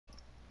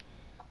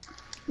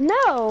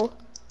No.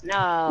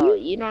 No,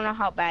 you don't know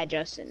how bad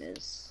Justin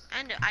is.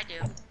 I do.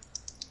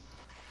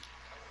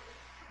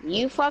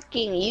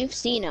 You've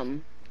seen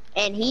him.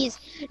 And he's,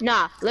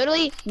 nah,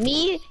 literally,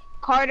 me,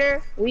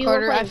 Carter, we were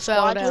Carter, I playing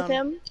fell squads with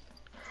down. him.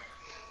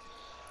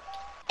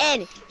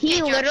 And he Hey,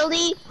 Josh,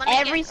 literally, let me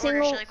every get orders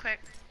single, really quick.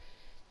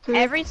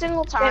 every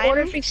single That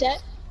order time,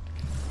 reset.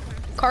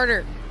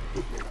 Carter,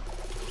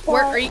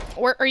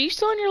 where are you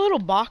still in your little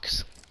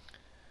box?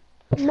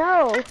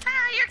 No.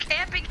 You're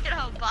camping in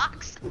a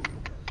box.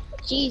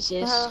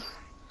 Jesus.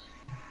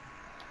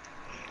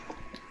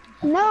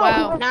 No.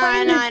 Wow. No,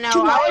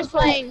 I was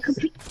playing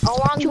a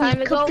long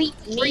time ago,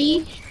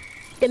 Complete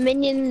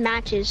Dominion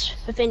matches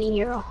with any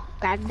hero.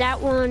 Grab that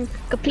one.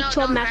 Complete No, 12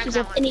 don't grab matches that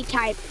of one. any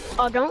type.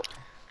 Oh, don't?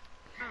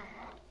 Oh.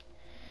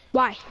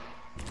 Why?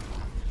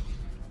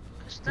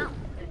 Just don't.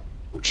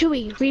 Should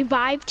we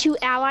revive 2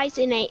 allies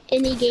in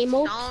any game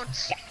mode?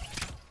 Don't.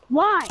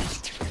 Why?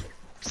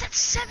 That's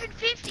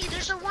 750.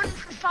 There's a 1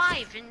 for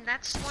 5, and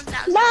that's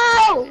 1,000.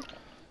 No!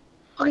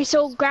 Okay,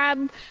 so grab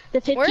the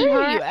 1500 Where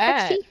are you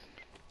at? XP.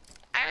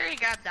 I already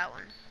grabbed that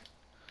one.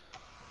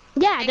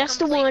 Yeah, And that's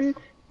the one.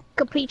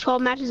 Complete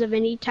 12 matches of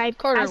any type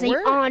Carter, as a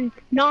where?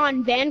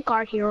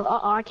 non-Vanguard hero.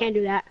 I can't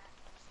do that.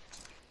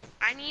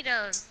 I need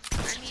to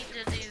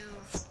do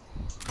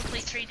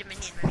complete 3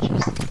 Dominion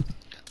matches.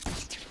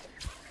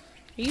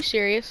 Are you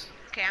serious?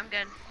 Okay, I'm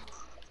good.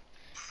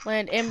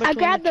 Land in between. I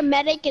grabbed the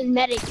medic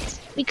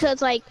because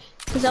that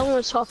one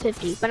was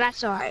 1250, but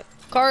that's alright.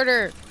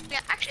 Carter. Yeah,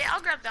 actually,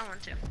 I'll grab that one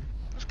too.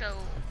 Let's go.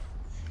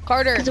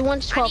 Carter. Because the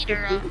one's I need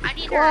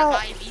 1250. to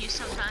revive you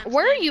sometime.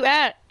 Where are you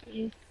at? Yeah,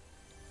 you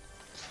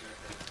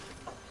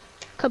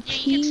can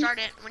Complete. start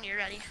it when you're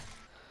ready.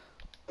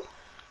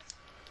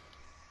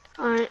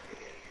 Alright.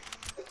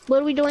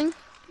 What are we doing?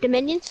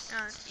 Dominions?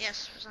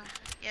 Yes.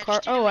 Yeah, Car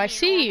just do oh, I Dominion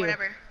see or you.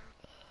 Whatever.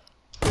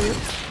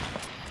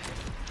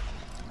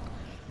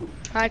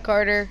 Hi,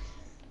 Carter.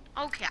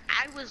 Okay,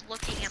 I was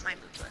looking at my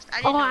move list.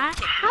 I Oh, didn't know it would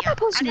kick how me am I out.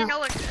 supposed to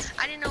know?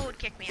 I didn't know it would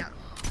kick me out.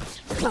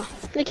 Oh,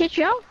 they kicked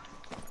you out?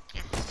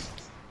 Yeah.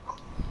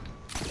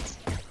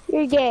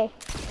 You're gay.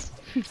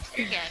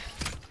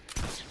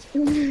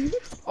 Okay.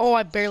 Oh,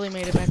 I barely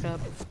made it back up.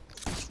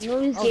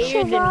 who's Oh,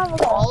 gayer no.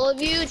 than all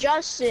of you?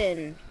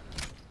 Justin.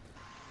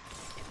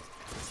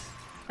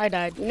 I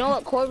died. You know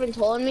what Corbin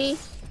told me?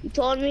 He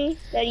told me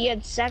that he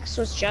had sex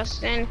with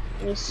Justin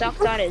and he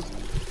sucked on his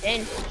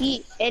and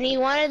he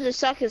wanted to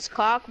suck his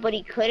cock, but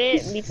he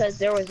couldn't because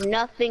there was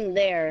nothing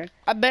there.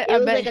 I bet. It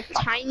was like a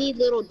tiny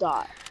little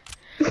dot.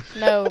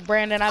 No,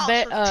 Brandon.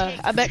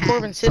 I bet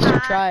Corbin's sister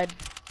tried.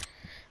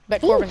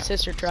 Bet Corbin's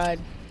sister tried.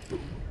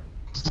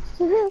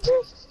 No,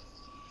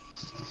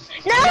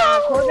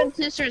 No! Corbin's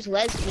sister's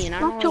lesbian. I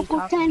don't know what you're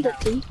talking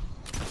about.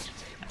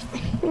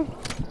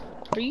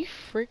 Are you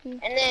freaking?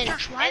 And then,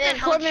 Josh, why the hell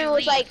did Corbin you was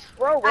leave? like,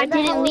 bro, where I the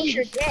hell didn't is leave.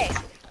 your dick?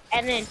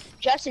 And then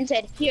Justin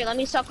said, here, let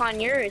me suck on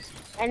yours.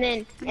 And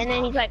then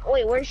he's like,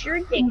 wait, where's your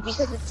dick?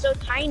 Because it's so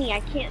tiny, I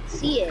can't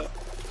see it.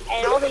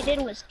 And all they did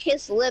was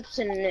kiss lips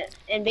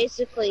and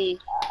basically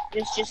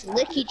just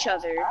lick each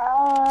other.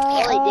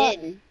 All they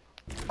did.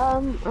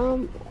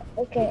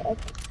 Okay.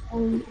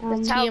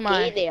 That's how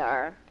TMI. gay they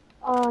are.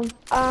 Oh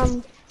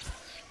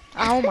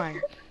my.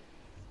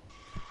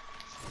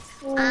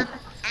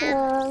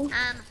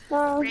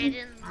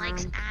 Brandon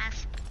likes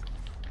ass.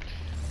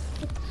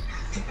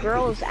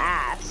 Girl's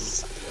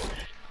ass.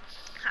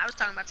 I was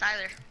talking about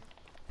Tyler.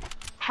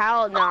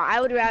 Hell no,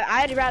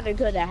 I'd rather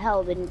go to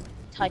hell than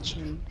touch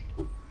him.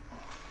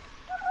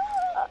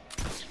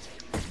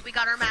 We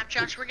got our map,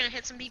 Josh. We're gonna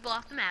hit some people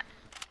off the map.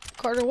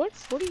 Carter, where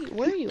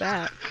are you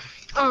at?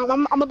 I'm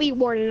gonna be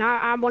warden.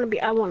 I wanna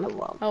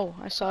roll. Oh,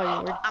 I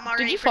saw you. I'm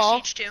already Did you for fall?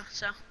 siege too,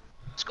 so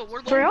let's go.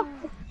 We're For real?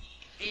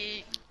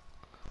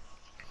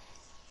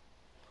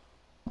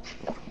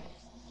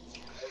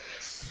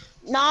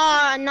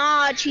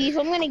 Nah, Chief,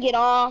 I'm gonna get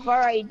off.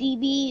 Alright,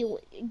 DB,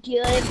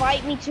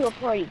 invite me to a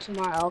party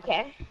tomorrow,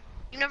 okay?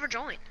 You never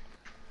joined.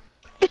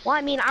 Well,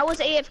 I mean, I was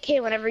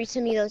AFK whenever you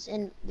sent me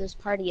those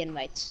party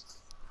invites.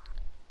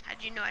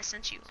 How'd you know I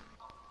sent you?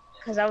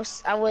 Cause I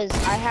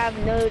have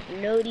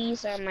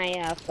noties on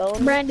my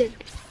phone. Brandon,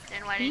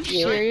 Then why Are you didn't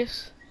you join?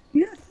 serious?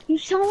 you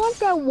sound like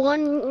that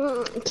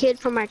one kid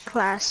from my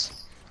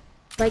class.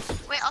 Like,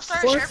 Wait, I'll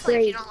start a share fourth play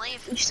if you grade. don't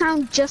leave. You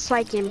sound just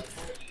like him.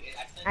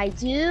 I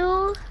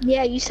do?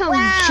 Yeah, you sound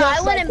Wow, just I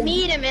like wanna him.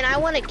 meet him and I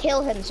wanna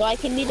kill him so I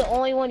can be the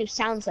only one who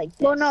sounds like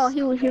this. Well, no,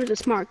 he was a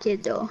smart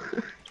kid though.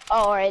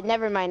 Oh, alright,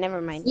 never mind.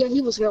 Yeah,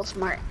 he was real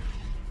smart.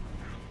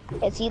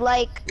 Is he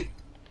like,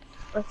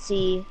 let's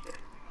see.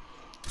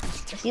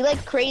 Is he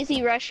like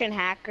crazy Russian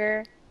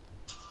hacker?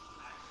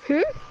 Hmm?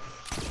 Is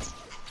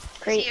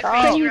he a crazy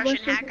Oh, Russian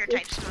hacker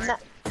type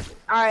smart?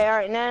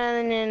 alright,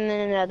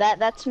 no,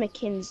 that's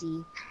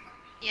Mackenzie.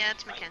 Yeah,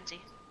 it's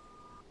Mackenzie.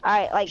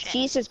 Alright, like,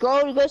 she says,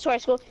 go to our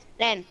school,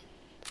 then,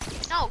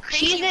 No,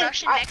 crazy She's in-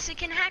 Russian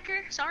Mexican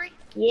hacker? Sorry?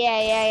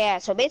 yeah,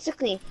 so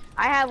basically,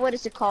 I have, what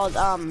is it called,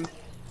 I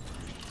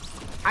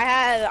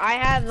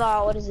have,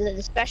 what is it,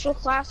 the special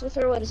class with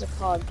her, what is it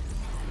called,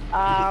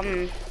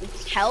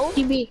 it's health?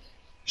 DB,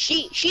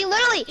 She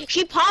literally,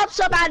 she pops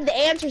up out of the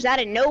answers out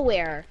of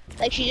nowhere.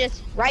 Like she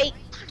just, right,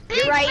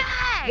 you're right,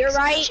 facts. you're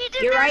right, She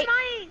did you're that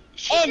right.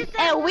 she did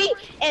that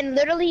And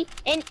literally,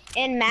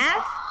 in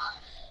math,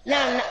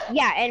 no,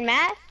 yeah, in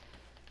math,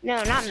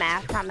 no, not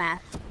math.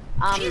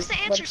 She has the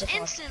what's answers it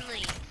called?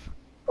 instantly.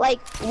 Like,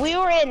 we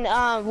were in,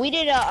 we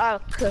did a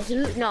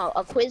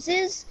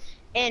quizzes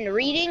and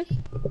reading.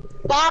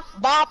 Bop,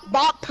 bop,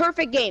 bop,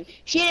 perfect game.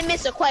 She didn't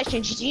miss a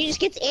question. She just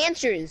gets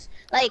answers.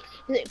 Like,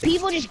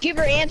 people just give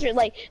her answers.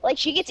 Like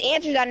she gets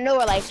answers out of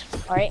nowhere. Like,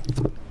 all right.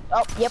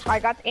 Oh, yep, I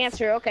got the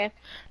answer. Okay.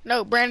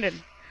 No,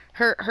 Brandon,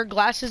 her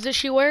glasses that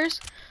she wears,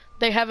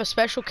 they have a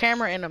special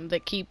camera in them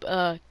that keep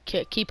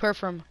her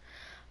from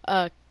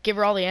give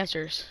her all the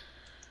answers.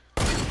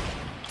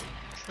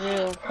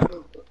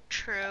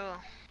 True.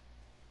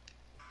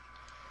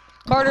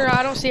 Carter,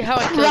 I don't see how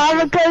I killed you.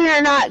 Veronica,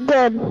 you're not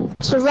good.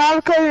 So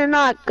Veronica, you're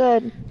not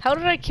good. How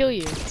did I kill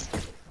you?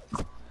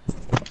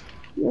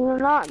 You're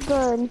not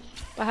good.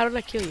 How did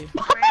I kill you?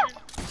 Brandon,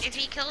 if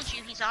he killed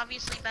you, he's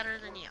obviously better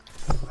than you.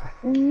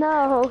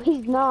 No,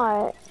 he's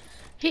not.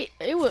 He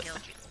Killed you.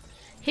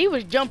 He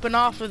was jumping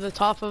off of the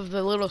top of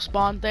the little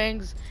spawn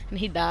things, and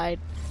he died.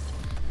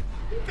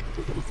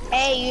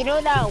 Hey, you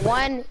know that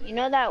one,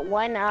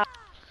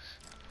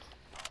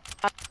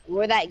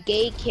 where that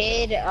gay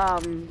kid,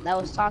 that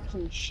was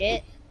talking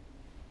shit?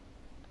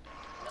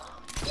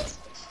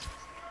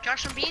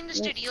 Josh, I'm being this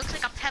dude. He looks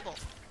like a pebble.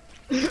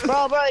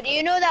 Bro, do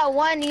you know that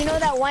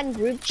one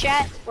group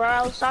chat where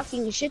I was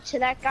talking shit to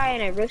that guy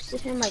and I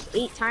roasted him like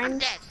 8 I'm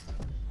times? dead.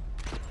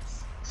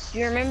 Do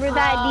you remember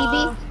that,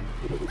 DB?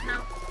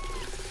 No.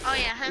 Oh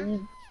yeah,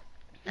 him.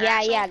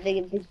 Yeah,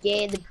 the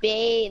gay, the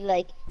bae,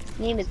 like, his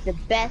name is the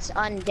best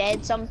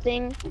undead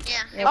something.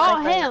 Yeah.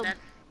 Oh, like him. that.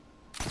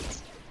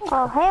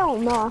 Oh, hell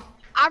no.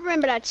 I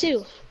remember that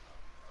too.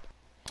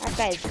 That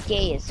guy's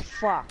gay as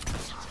fuck.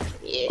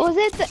 Was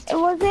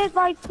it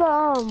like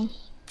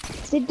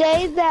the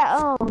day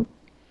that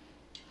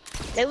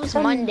It was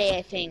Monday,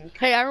 I think.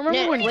 Hey, I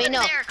remember when. Wait, no.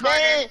 There,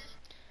 Carter.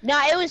 No,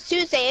 it was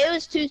Tuesday.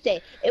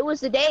 It was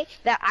the day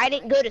that I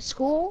didn't go to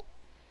school.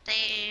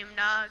 Same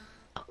dog.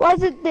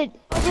 was it the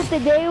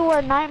day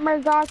where Nightmare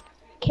God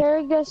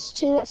carried us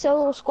to that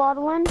solo squad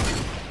one?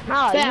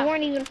 No, Yeah. you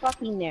weren't even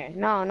fucking there.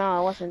 No,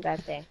 it wasn't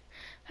that day.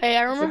 Hey,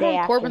 I the remember day when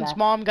after Corbin's that.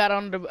 mom got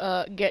on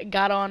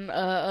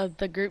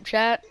the group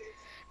chat.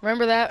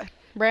 Remember that,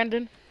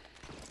 Brandon?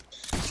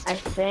 I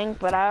think,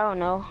 but I don't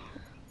know.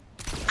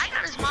 I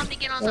got his mom to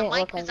get on the Yeah, mic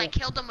look because like I it.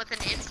 killed him with an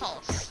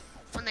impulse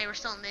when they were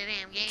still in the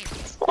damn game.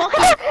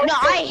 No,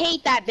 I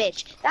hate that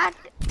bitch. That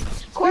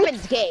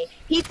Corbin's gay.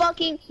 He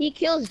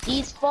kills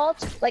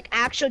defaults, like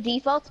actual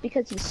defaults,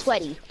 because he's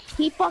sweaty.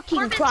 He fucking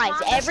Corbin's cries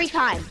mom every doesn't-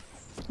 time.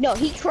 No,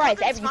 he cries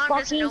Corbin's every mom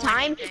doesn't fucking know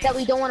time anything. that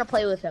we don't want to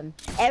play with him.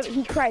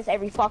 He cries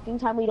every fucking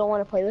time we don't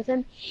want to play with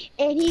him,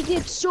 and he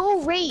gets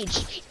so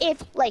raged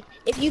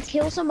if you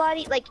kill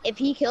somebody, like if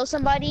he kills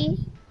somebody,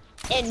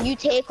 and you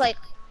take like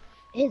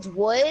his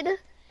wood,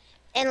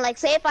 and like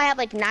say if I have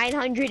like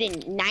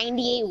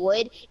 998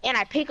 wood, and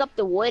I pick up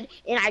the wood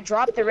and I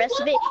drop the rest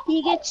of it,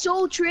 he gets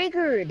so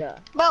triggered.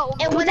 Bro,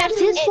 And when that's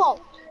his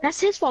fault. That's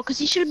his fault because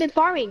he should have been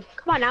farming.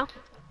 Come on now.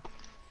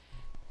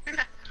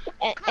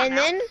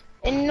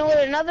 And you know what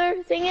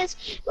another thing is?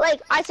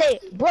 Like, I say,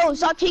 bro,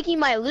 stop taking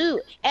my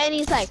loot. And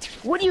he's like,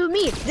 what do you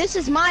mean? This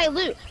is my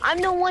loot. I'm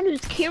the one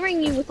who's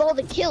carrying you with all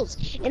the kills.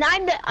 And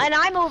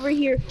I'm over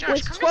here Josh,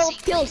 with come to 12 see,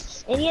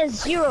 kills. And he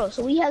has 0,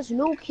 so he has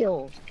no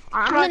kills.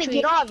 I'm gonna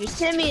get off. Just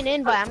send me an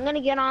invite. I'm gonna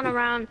get on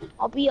around.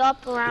 I'll be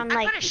up around I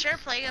like. put a share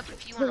play up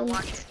if you want to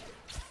watch it.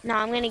 No,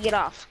 I'm gonna get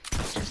off.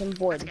 Cause I'm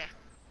bored. Okay.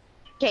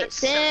 Okay, That's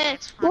so send.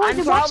 it's fine. I'm Watch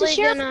the probably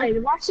share gonna. play.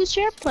 Watch the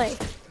share play.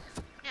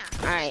 Yeah.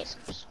 Alright.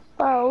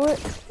 Bro,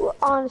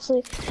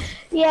 honestly,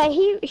 yeah,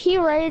 he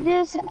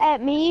rages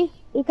at me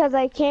because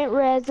I can't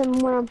res him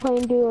when I'm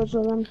playing duos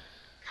with him.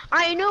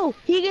 I know,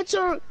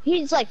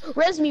 he's like,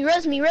 res me,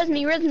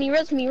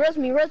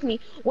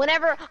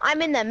 whenever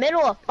I'm in the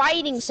middle of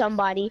fighting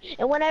somebody,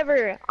 and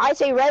whenever I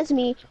say res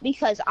me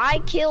because I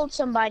killed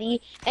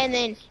somebody, and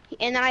then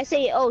I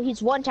say, oh,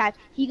 he's one tap,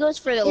 he goes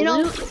for the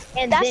loot,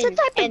 and That's then,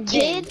 the type of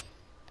kid.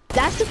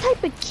 That's the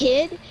type of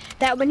kid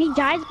that when he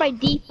dies by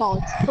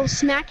default, he'll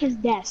smack his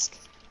desk.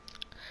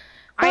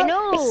 I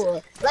know,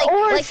 Or like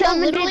he'll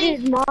summon literally,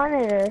 his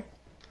monitor.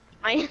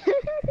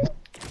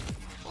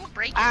 We'll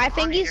break his I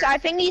think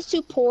monitor. he's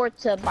too poor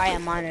to buy a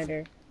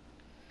monitor.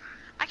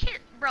 I can't,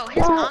 bro.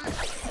 His mom.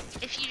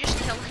 If you just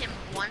kill him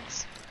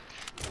once,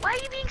 why are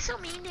you being so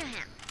mean to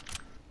him?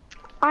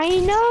 I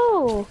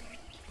know.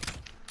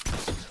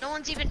 No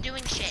one's even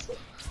doing shit.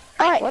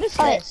 Alright, What is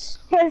alright.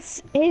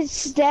 this? His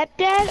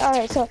stepdad.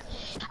 Alright, so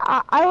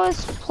I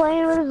was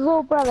playing with his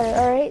little brother.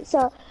 Alright,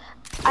 so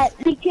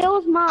he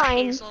kills I hate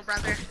mine. his little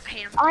brother. I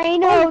hate him. I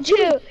know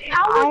too.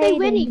 How are they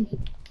winning?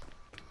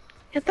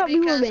 I thought we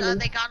were Because winning.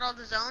 they got all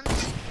the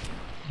zones.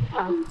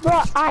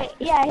 Bro,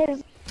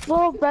 his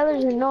little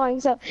brother's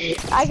annoying. So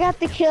I got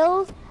the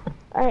kills.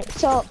 Alright,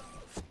 so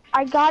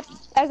I got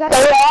the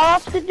wall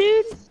off the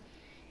dude,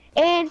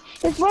 and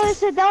his brother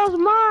said that was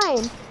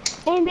mine,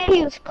 and then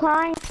he was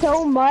crying.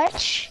 so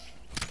much.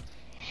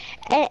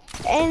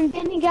 And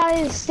then he got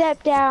his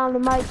step down,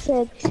 and Mike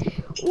said,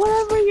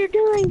 "Whatever you're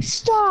doing,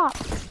 stop."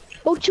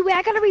 Oh, Chewy,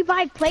 I gotta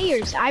revive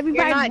players. I You're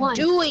revived not one.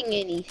 doing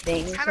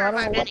anything. So I don't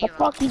know what the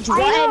fuck he's I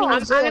know. running I'm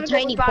his gonna little go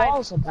tiny revive.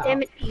 balls about.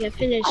 Damn it, you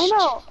finished. I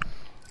know.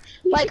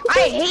 Like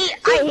I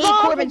hate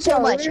Corbin so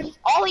much.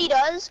 All he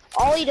does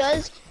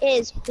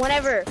is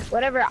whenever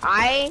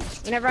I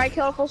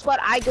kill a full squad,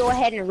 I go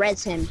ahead and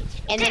res him,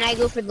 and then I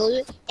go for the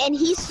loot, and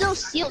he still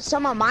steals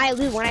some of my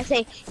loot when I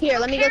say, "Here,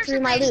 let me go through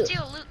my loot."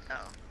 Steal loot, though.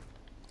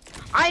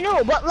 I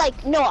know, but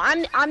like, no,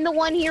 I'm the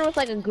one here with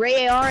like a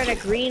gray AR and a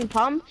green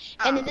pump,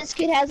 and then this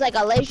kid has like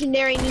a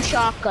legendary new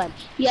shotgun.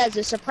 He has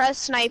a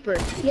suppressed sniper.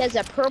 He has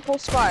a purple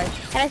scar,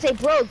 and I say,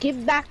 "Bro, give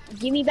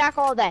me back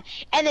all that."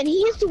 And then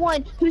he's the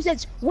one who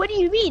says, "What do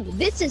you mean?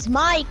 This is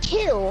my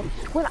kill."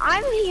 When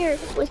I'm here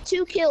with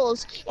 2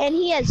 kills and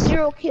he has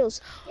 0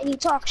 kills, and he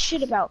talks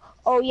shit about,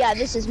 "Oh yeah,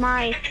 this is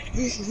my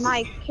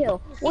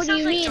kill." What do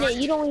you mean?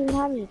 You don't even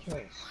have any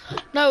kills.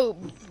 No,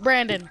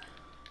 Brandon.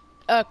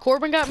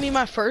 Corbin got me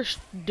my first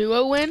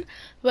duo win,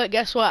 but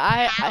guess what?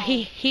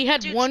 He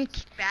had Dude's one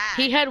bad.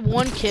 he had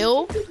 1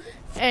 kill,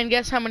 and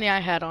guess how many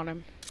I had on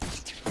him?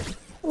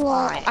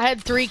 Why? I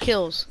had 3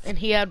 kills, and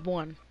he had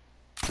 1.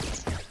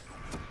 That's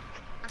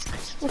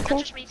nice. Okay. That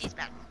just means he's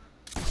bad.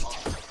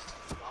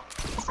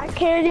 I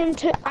carried him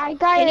to. I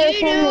got Can him you to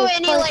do his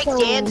any first like one.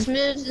 dance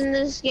moves in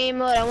this game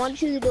mode? I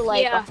want you to do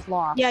like Yeah. a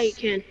floss. Yeah, you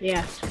can.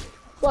 Yeah.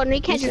 Well, no,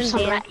 you can't do Listen,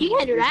 something. Dan. You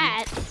can't do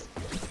that.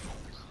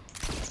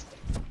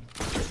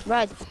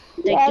 Right. Like,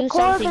 Yeah, do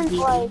something, Corbin's DD.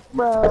 like,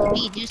 bro.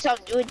 DD, do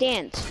something. Do a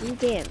dance. Do a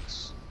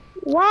dance.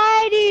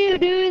 Why do you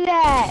do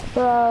that,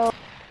 bro?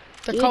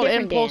 They're Do a called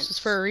different impulses dance.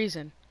 for a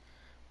reason.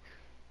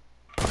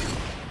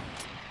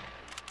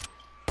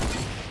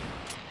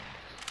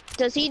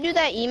 Does he do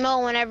that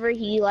emo whenever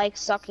he like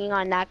sucking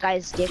on that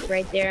guy's dick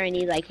right there, and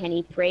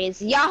he prays,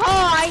 "Yahoo!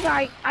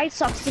 I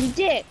sucked some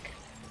dick."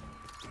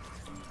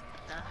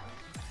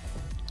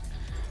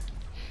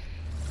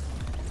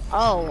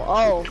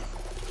 Oh,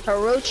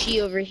 Hirochi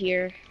over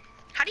here.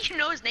 How do you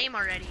know his name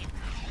already?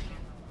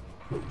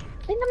 I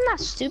think I'm not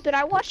stupid.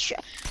 I watched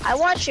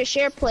a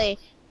share play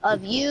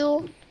of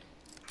you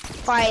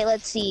fight.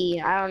 Let's see,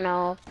 I don't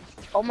know,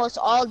 almost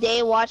all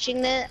day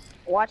watching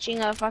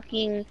a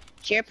fucking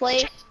share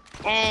play,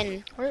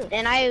 and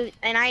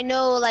I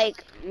know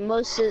like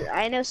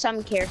I know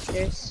some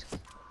characters.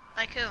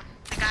 Like who?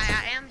 The guy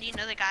I am? Do you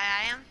know the guy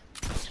I am?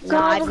 No,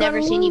 I've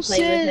never seen you play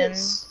with him.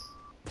 It's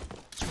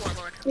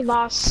Warlord. We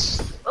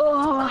lost.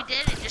 Oh, Oh, we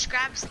did. It just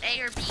grabs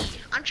A or B.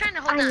 I'm trying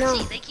to hold I down know.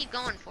 C. They keep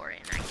going for it,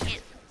 and I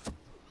can't.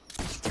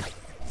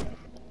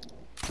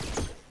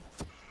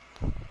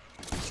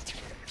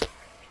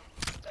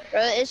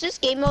 Bro, is this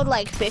game mode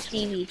like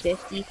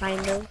 50v50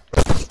 kind of?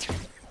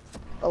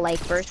 But like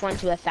first one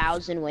to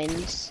 1,000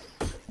 wins.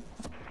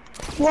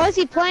 What is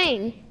he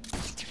playing?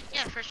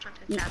 Yeah, first one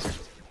to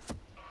 1,000.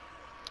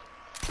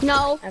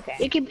 no. Okay.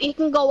 It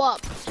can go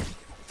up.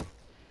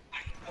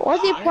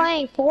 What's he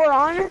playing? For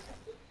Honor?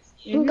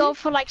 You can go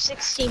for like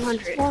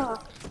 1,600. Oh.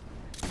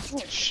 Oh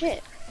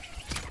shit.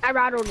 I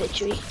rattled it,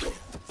 Chewy.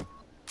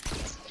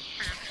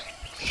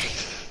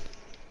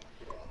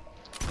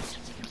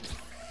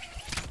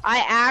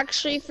 I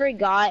actually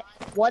forgot.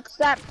 What's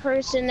that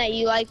person that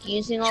you like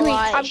using a Chewy,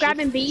 lot? I'm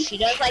grabbing B. She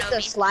does like the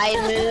Shinobi.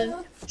 slide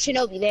move.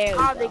 Shinobi, there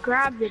we Oh, they go.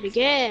 grabbed it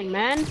again,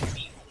 man.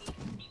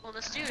 Well,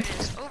 this dude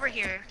is over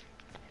here.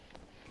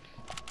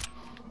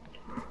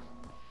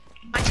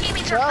 My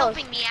teammates aren't Bro.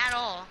 helping me at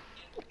all.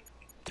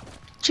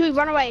 Chewy,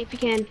 run away if you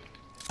can.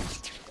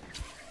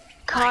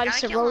 God, gotta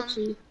it's a kill him.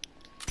 Rochi.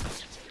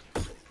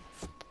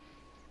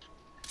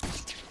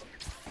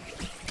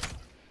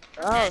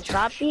 Bro,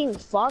 stop being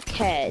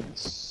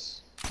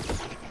fuckheads.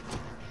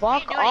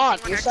 Fuck Can't do off,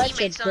 anything when you're our such a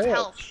teammates don't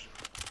help.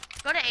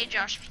 bitch. Go to A,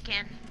 Josh, if you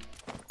can.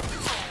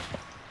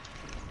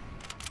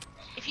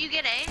 If you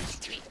get A,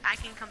 I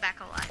can come back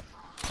alive.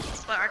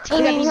 But our Oh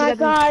teammates, my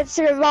god,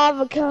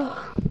 Survival.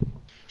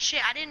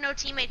 shit, I didn't know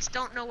teammates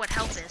don't know what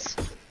help is.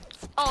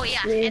 Oh yeah,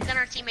 Yeah. and then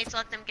our teammates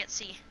let them get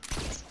C.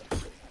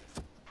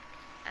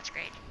 That's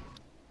great.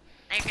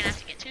 Now you're gonna have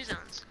to get 2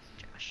 zones,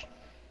 Josh.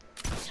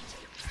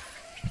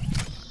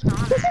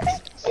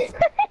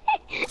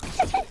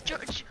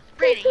 George,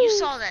 Brandon, you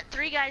saw that.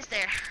 3 guys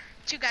there.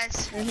 2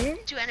 guys.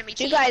 2 enemy You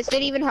team. guys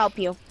didn't even help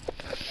you.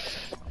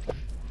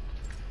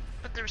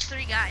 But there was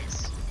 3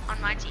 guys on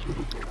my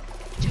team.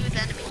 2 of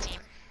the enemy team.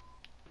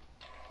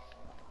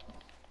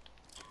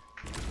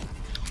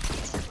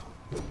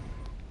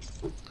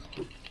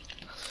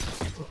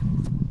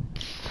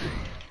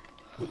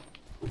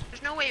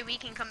 There's no way we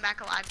can come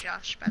back alive,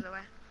 Josh, by the way.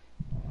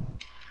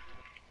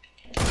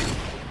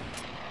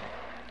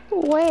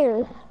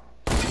 Where?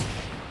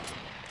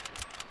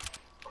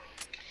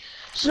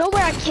 There's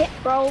nowhere I can't,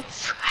 bro.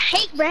 I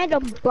hate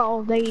random,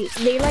 bro. They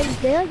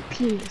like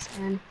penis,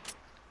 man.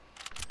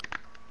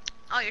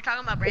 Oh, you're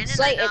talking about Brandon? It's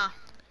like I know.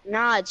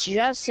 Nah, it's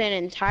Justin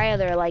and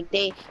Tyler. Like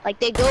they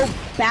go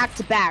back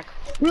to back.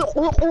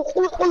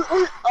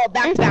 Oh,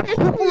 back to back.